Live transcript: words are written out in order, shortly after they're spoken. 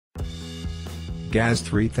GAZ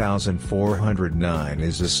 3409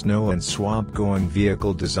 is a snow and swamp-going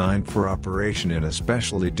vehicle designed for operation in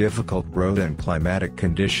especially difficult road and climatic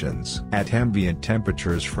conditions at ambient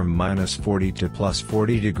temperatures from -40 to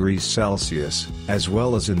 +40 degrees Celsius, as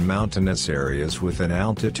well as in mountainous areas with an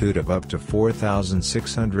altitude of up to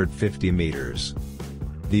 4,650 meters.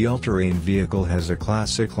 The all-terrain vehicle has a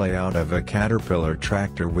classic layout of a Caterpillar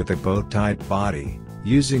tractor with a boat-type body,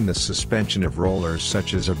 using the suspension of rollers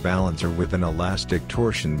such as a balancer with an elastic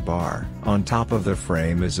torsion bar. On top of the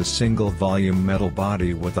frame is a single-volume metal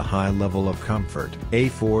body with a high level of comfort. A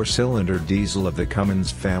 4-cylinder diesel of the Cummins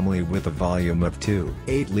family with a volume of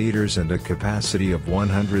 2.8 liters and a capacity of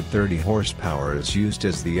 130 horsepower is used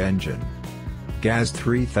as the engine. GAZ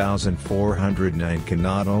 3409 can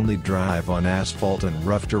not only drive on asphalt and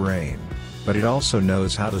rough terrain, but it also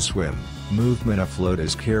knows how to swim. Movement afloat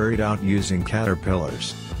is carried out using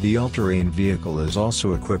caterpillars. The all-terrain vehicle is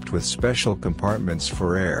also equipped with special compartments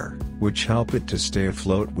for air, which help it to stay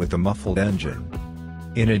afloat with a muffled engine.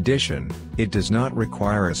 In addition, it does not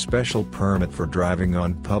require a special permit for driving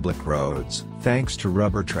on public roads. Thanks to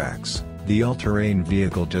rubber tracks, the all-terrain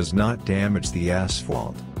vehicle does not damage the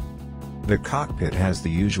asphalt. The cockpit has the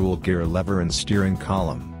usual gear lever and steering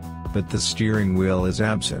column, but the steering wheel is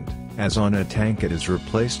absent. As on a tank, it is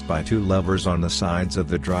replaced by 2 levers on the sides of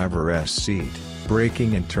the driver's seat.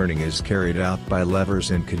 Braking and turning is carried out by levers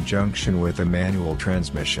in conjunction with a manual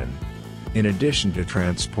transmission. In addition to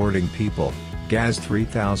transporting people, GAZ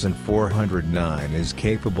 3409 is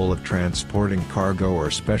capable of transporting cargo or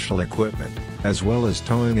special equipment, as well as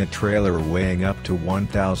towing a trailer weighing up to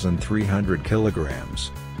 1,300 kilograms.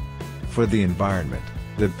 For the environment,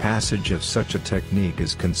 the passage of such a technique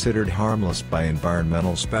is considered harmless by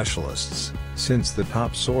environmental specialists, since the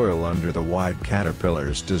topsoil under the wide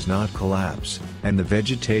caterpillars does not collapse, and the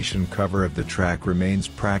vegetation cover of the track remains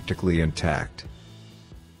practically intact.